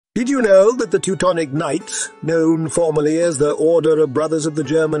Did you know that the Teutonic Knights, known formerly as the Order of Brothers of the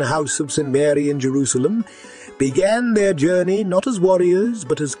German House of St. Mary in Jerusalem, began their journey not as warriors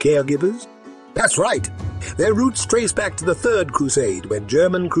but as caregivers? That's right. Their roots trace back to the Third Crusade, when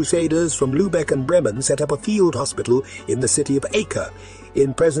German crusaders from Lübeck and Bremen set up a field hospital in the city of Acre,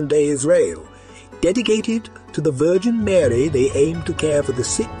 in present-day Israel. Dedicated to the Virgin Mary, they aimed to care for the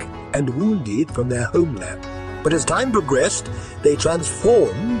sick and wounded from their homeland. But as time progressed, they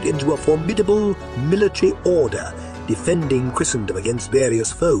transformed into a formidable military order, defending Christendom against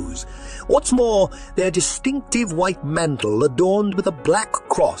various foes. What's more, their distinctive white mantle, adorned with a black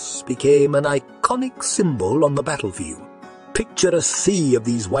cross, became an iconic symbol on the battlefield. Picture a sea of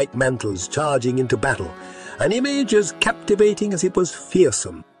these white mantles charging into battle, an image as captivating as it was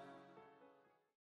fearsome.